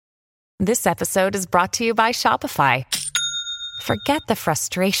This episode is brought to you by Shopify. Forget the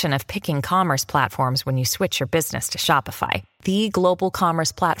frustration of picking commerce platforms when you switch your business to Shopify, the global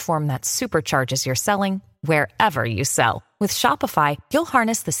commerce platform that supercharges your selling wherever you sell. With Shopify, you'll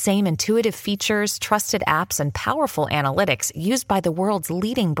harness the same intuitive features, trusted apps, and powerful analytics used by the world's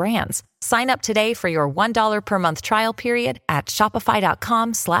leading brands. Sign up today for your $1 per month trial period at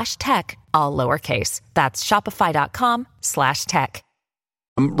shopify.com/tech, all lowercase. That's shopify.com/tech.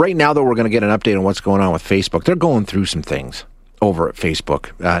 Right now, though, we're going to get an update on what's going on with Facebook. They're going through some things over at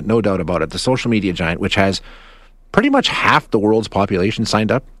Facebook, no doubt about it. The social media giant, which has pretty much half the world's population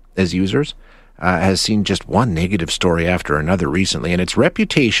signed up as users, has seen just one negative story after another recently, and its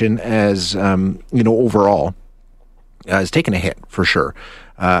reputation as, overall, has taken a hit for sure.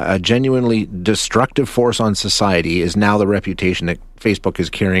 A genuinely destructive force on society is now the reputation that Facebook is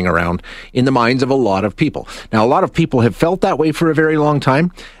carrying around in the minds of a lot of people. Now, a lot of people have felt that way for a very long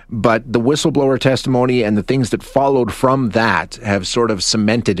time, but the whistleblower testimony and the things that followed from that have sort of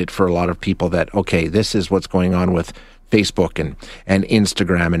cemented it for a lot of people that, okay, this is what's going on with Facebook and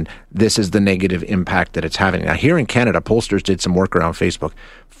Instagram, and this is the negative impact that it's having. Now, here in Canada, pollsters did some work around Facebook.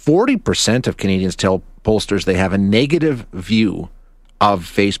 40% of Canadians tell pollsters they have a negative view of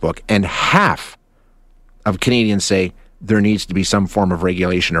Facebook, and half of Canadians say there needs to be some form of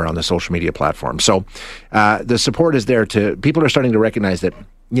regulation around the social media platform. So the support is there. People are starting to recognize that,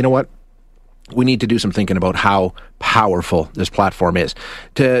 you know what, we need to do some thinking about how powerful this platform is.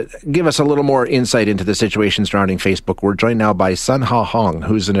 To give us a little more insight into the situation surrounding Facebook, we're joined now by Sun Ha Hong,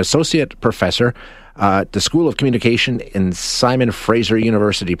 who's an associate professor at the School of Communication in Simon Fraser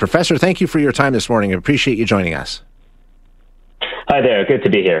University. Professor, thank you for your time this morning. I appreciate you joining us. Hi there. Good to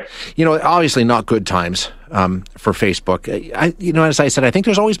be here. Obviously not good times for Facebook. As I said, I think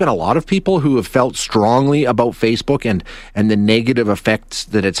there's always been a lot of people who have felt strongly about Facebook and the negative effects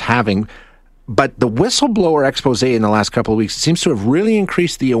that it's having. But the whistleblower expose in the last couple of weeks seems to have really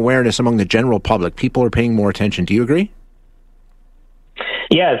increased the awareness among the general public. People are paying more attention. Do you agree?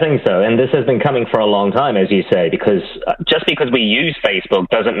 Yeah, I think so. And this has been coming for a long time, as you say, because just because we use Facebook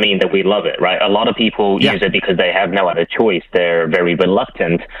doesn't mean that we love it, right? A lot of people use it because they have no other choice. They're very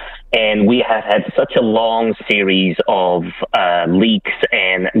reluctant. And we have had such a long series of leaks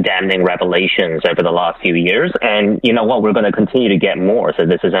and damning revelations over the last few years. And you know what? We're going to continue to get more. So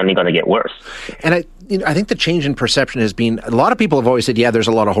this is only going to get worse. And I think the change in perception has been, a lot of people have always said, yeah, there's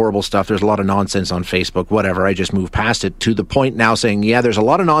a lot of horrible stuff. There's a lot of nonsense on Facebook, whatever. I just moved past it, to the point now saying, yeah, there's a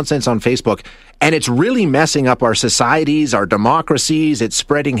lot of nonsense on Facebook. And it's really messing up our societies, our democracies. It's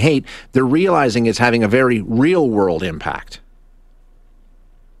spreading hate. They're realizing it's having a very real world impact.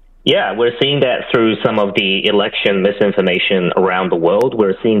 Yeah, we're seeing that through some of the election misinformation around the world.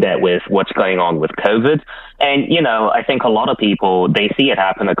 We're seeing that with what's going on with COVID. And, I think a lot of people, they see it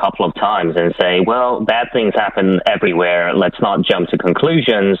happen a couple of times and say, well, bad things happen everywhere. Let's not jump to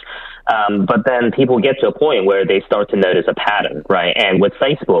conclusions. But then people get to a point where they start to notice a pattern, right? And with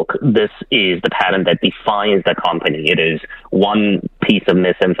Facebook, this is the pattern that defines the company. It is one piece of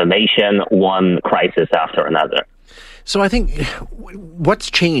misinformation, one crisis after another. So I think, what's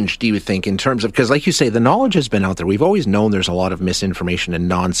changed, do you think, in terms of, because like you say, the knowledge has been out there. We've always known there's a lot of misinformation and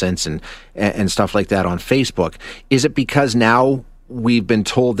nonsense and stuff like that on Facebook. Is it because now we've been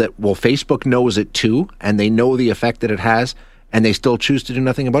told that, well, Facebook knows it too, and they know the effect that it has, and they still choose to do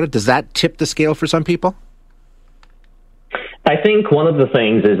nothing about it? Does that tip the scale for some people? I think one of the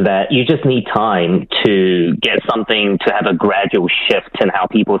things is that you just need time to get something to have a gradual shift in how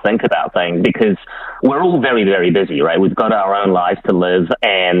people think about things, because we're all very, very busy, right? We've got our own lives to live,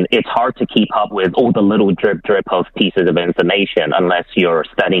 and it's hard to keep up with all the little drip of pieces of information unless you're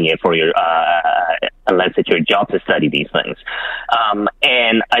studying it for unless it's your job to study these things.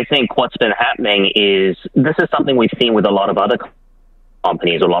 And I think what's been happening is this is something we've seen with a lot of other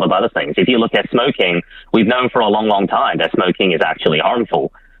companies, a lot of other things. If you look at smoking, we've known for a long, long time that smoking is actually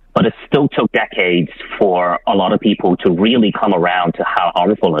harmful, but it still took decades for a lot of people to really come around to how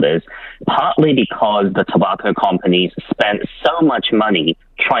harmful it is, partly because the tobacco companies spent so much money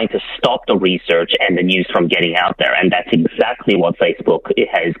trying to stop the research and the news from getting out there, and that's exactly what Facebook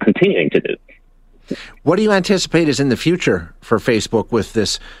is continuing to do. What do you anticipate is in the future for Facebook with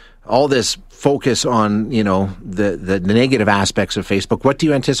all this focus on, the negative aspects of Facebook? What do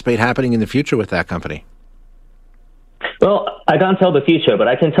you anticipate happening in the future with that company? Well, I can't tell the future, but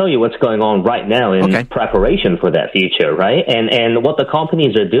I can tell you what's going on right now in preparation for that future, right? And what the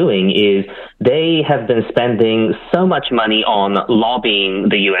companies are doing is they have been spending so much money on lobbying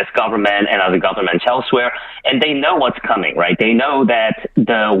the U.S. government and other governments elsewhere, and they know what's coming, right? They know that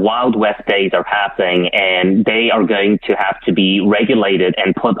the Wild West days are passing, and they are going to have to be regulated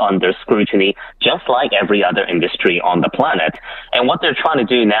and put under scrutiny, just like every other industry on the planet. And what they're trying to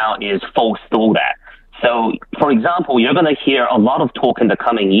do now is forestall that. So, for example, you're going to hear a lot of talk in the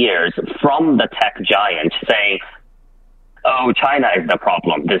coming years from the tech giants saying, oh, China is the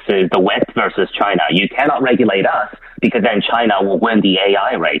problem. This is the West versus China. You cannot regulate us because then China will win the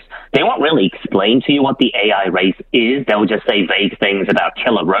AI race. They won't really explain to you what the AI race is. They'll just say vague things about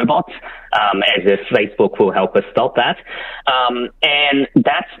killer robots, as if Facebook will help us stop that. And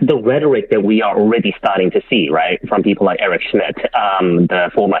that's the rhetoric that we are already starting to see, right, from people like Eric Schmidt,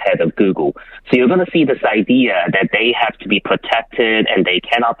 the former head of Google. So you're going to see this idea that they have to be protected and they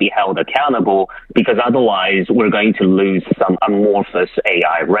cannot be held accountable because otherwise we're going to lose some amorphous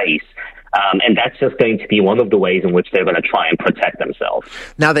AI race. And that's just going to be one of the ways in which they're going to try and protect themselves.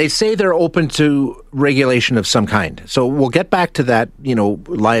 Now, they say they're open to regulation of some kind. So we'll get back to that,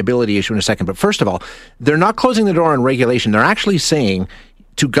 liability issue in a second. But first of all, they're not closing the door on regulation. They're actually saying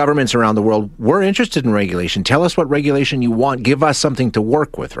to governments around the world, we're interested in regulation. Tell us what regulation you want. Give us something to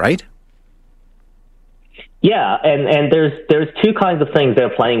work with, right? Yeah, and there's two kinds of things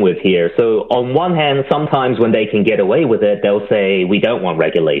they're playing with here. So on one hand, sometimes when they can get away with it, they'll say, we don't want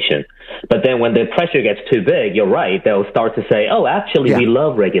regulation. But then when the pressure gets too big, you're right, they'll start to say, oh, actually, we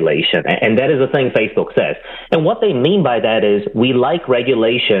love regulation. And that is the thing Facebook says. And what they mean by that is we like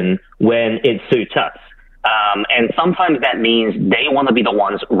regulation when it suits us. And sometimes that means they want to be the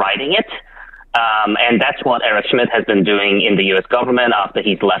ones writing it. And that's what Eric Schmidt has been doing in the U.S. government after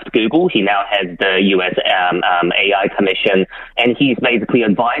he's left Google. He now has the U.S. AI Commission, and he's basically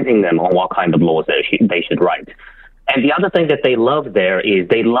advising them on what kind of laws they should write. And the other thing that they love there is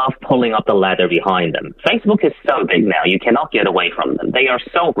they love pulling up the ladder behind them. Facebook is so big now, you cannot get away from them. They are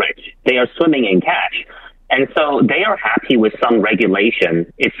so rich. They are swimming in cash. And so they are happy with some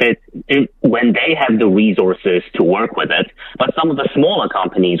regulation when they have the resources to work with it. But some of the smaller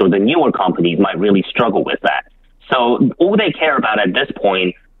companies or the newer companies might really struggle with that. So all they care about at this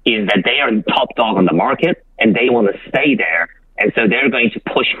point is that they are top dog on the market and they want to stay there. And so they're going to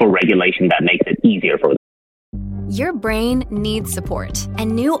push for regulation that makes it easier for them. Your brain needs support,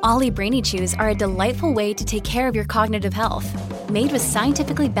 and new Ollie Brainy Chews are a delightful way to take care of your cognitive health. Made with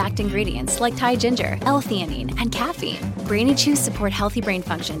scientifically backed ingredients like Thai ginger, L-theanine, and caffeine, Brainy Chews support healthy brain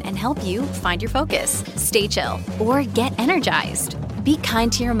function and help you find your focus, stay chill, or get energized. Be kind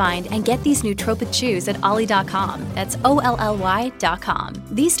to your mind and get these nootropic chews at ollie.com. That's OLLY.com.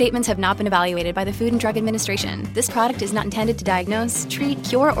 These statements have not been evaluated by the Food and Drug Administration. This product is not intended to diagnose, treat,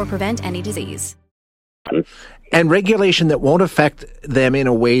 cure, or prevent any disease. And regulation that won't affect them in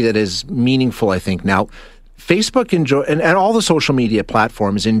a way that is meaningful, I think. Now, Facebook enjoy, and all the social media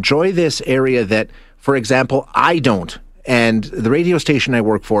platforms enjoy this area that, for example, I don't. And the radio station I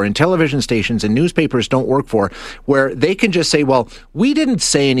work for and television stations and newspapers don't work for, where they can just say, well, we didn't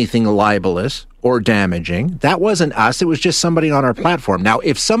say anything libelous or damaging. That wasn't us. It was just somebody on our platform. Now,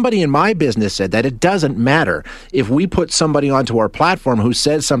 if somebody in my business said that, it doesn't matter. If we put somebody onto our platform who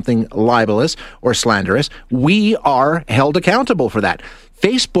says something libelous or slanderous, we are held accountable for that.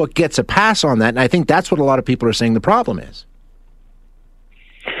 Facebook gets a pass on that, and I think that's what a lot of people are saying the problem is.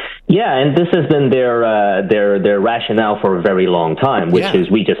 Yeah, and this has been their rationale for a very long time, which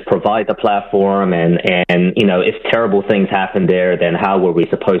is we just provide the platform, and if terrible things happen there, then how were we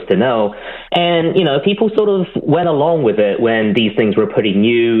supposed to know? And people sort of went along with it when these things were pretty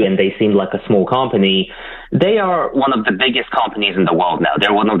new and they seemed like a small company. They are one of the biggest companies in the world now.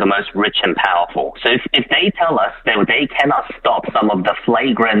 They're one of the most rich and powerful. So if they tell us that they cannot stop some of the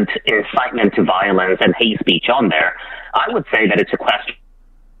flagrant incitement to violence and hate speech on there, I would say that it's a question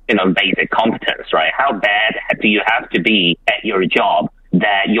of basic competence, right? How bad do you have to be at your job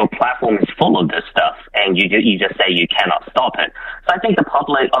that your platform is full of this stuff and you just say you cannot stop it? So I think the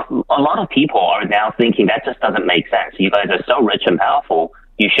public, a lot of people are now thinking that just doesn't make sense. You guys are so rich and powerful,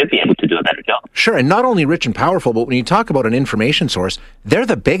 you should be able to do a better job. Sure, and not only rich and powerful, but when you talk about an information source, they're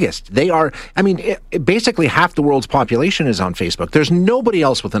the biggest. They are, basically half the world's population is on Facebook. There's nobody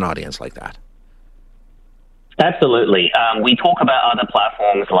else with an audience like that. Absolutely. We talk about other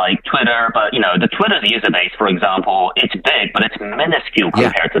platforms like Twitter, but, the Twitter's user base, for example, it's big, but it's minuscule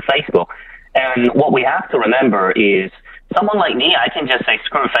compared to Facebook. And what we have to remember is someone like me, I can just say,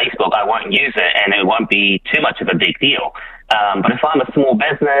 screw Facebook, I won't use it, and it won't be too much of a big deal. But if I'm a small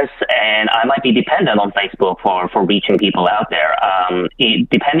business and I might be dependent on Facebook for reaching people out there,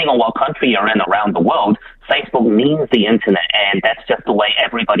 depending on what country you're in around the world, Facebook means the internet, and that's just the way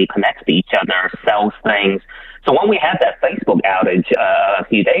everybody connects to each other, sells things. So when we had that Facebook outage a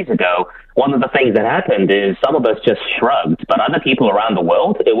few days ago, one of the things that happened is some of us just shrugged, but other people around the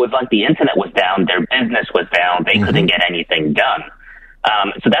world, it was like the internet was down, their business was down, they couldn't get anything done.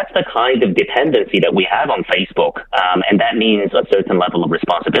 So that's the kind of dependency that we have on Facebook, and that means a certain level of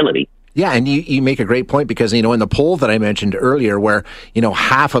responsibility. Yeah, and you make a great point because, in the poll that I mentioned earlier where,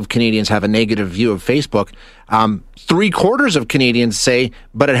 half of Canadians have a negative view of Facebook, 3/4 of Canadians say,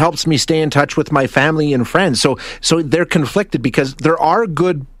 but it helps me stay in touch with my family and friends. So they're conflicted because there are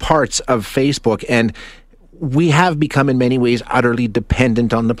good parts of Facebook, and we have become in many ways utterly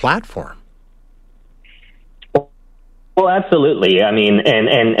dependent on the platform. Well, absolutely. I mean,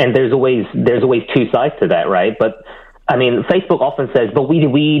 and there's always two sides to that, right? But I mean, Facebook often says, but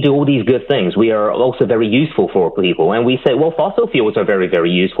we do all these good things. We are also very useful for people. And we say, well, fossil fuels are very,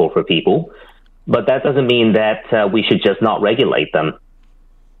 very useful for people. But that doesn't mean that we should just not regulate them.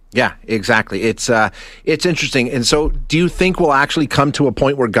 Yeah, exactly. It's interesting. And so do you think we'll actually come to a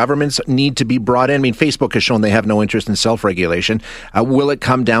point where governments need to be brought in? I mean, Facebook has shown they have no interest in self-regulation. Will it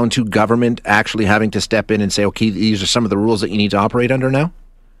come down to government actually having to step in and say, okay, these are some of the rules that you need to operate under now?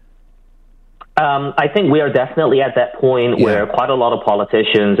 I think we are definitely at that point where quite a lot of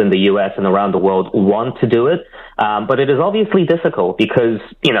politicians in the U.S. and around the world want to do it. But it is obviously difficult because,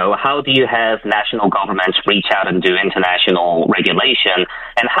 how do you have national governments reach out and do international regulation?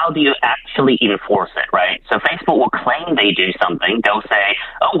 And how do you actually enforce it, right? So Facebook will claim they do something. They'll say,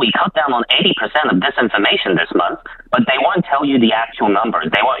 oh, we cut down on 80% of disinformation this month, but they won't tell you the actual numbers.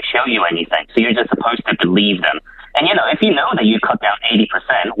 They won't show you anything. So you're just supposed to believe them. And, if you know that you cut down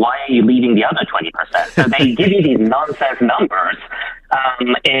 80%, why are you leaving the other 20%? So they give you these nonsense numbers.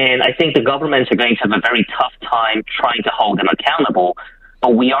 And I think the governments are going to have a very tough time trying to hold them accountable.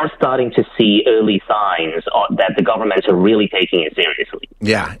 But we are starting to see early signs that the governments are really taking it seriously.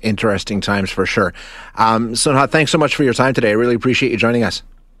 Yeah, interesting times for sure. Sun Ha, thanks so much for your time today. I really appreciate you joining us.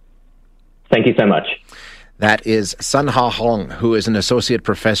 Thank you so much. That is Sun Ha Hong, who is an associate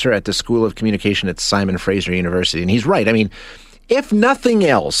professor at the School of Communication at Simon Fraser University. And he's right. I mean, if nothing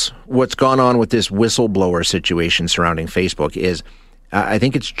else, what's gone on with this whistleblower situation surrounding Facebook is, I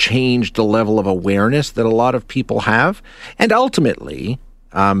think it's changed the level of awareness that a lot of people have. And ultimately,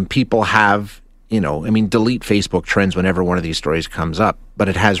 people have, delete Facebook trends whenever one of these stories comes up. But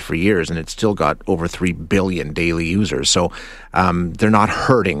it has for years, and it's still got over 3 billion daily users. So they're not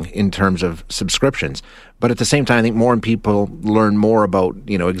hurting in terms of subscriptions. But at the same time, I think more people learn more about,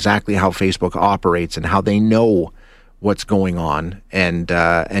 exactly how Facebook operates and how they know what's going on and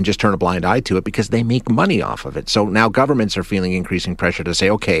just turn a blind eye to it because they make money off of it. So now governments are feeling increasing pressure to say,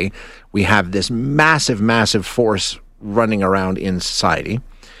 okay, we have this massive, massive force running around in society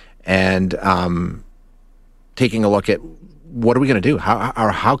and taking a look at what are we going to do?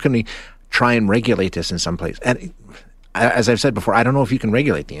 How can we try and regulate this in some place? And as I've said before, I don't know if you can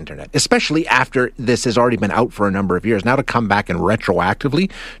regulate the internet, especially after this has already been out for a number of years. Now to come back and retroactively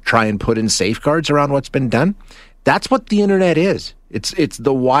try and put in safeguards around what's been done, that's what the internet is. It's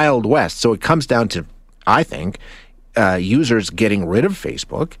the Wild West. So it comes down to, I think, users getting rid of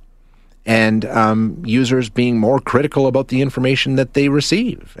Facebook and users being more critical about the information that they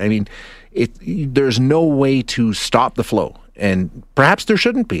receive. I mean, there's no way to stop the flow. And perhaps there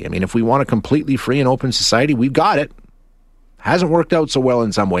shouldn't be. I mean, if we want a completely free and open society, we've got it. Hasn't worked out so well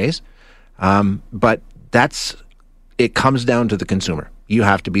in some ways. But it comes down to the consumer. You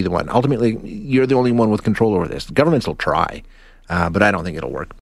have to be the one. Ultimately, you're the only one with control over this. The governments will try, but I don't think it'll work.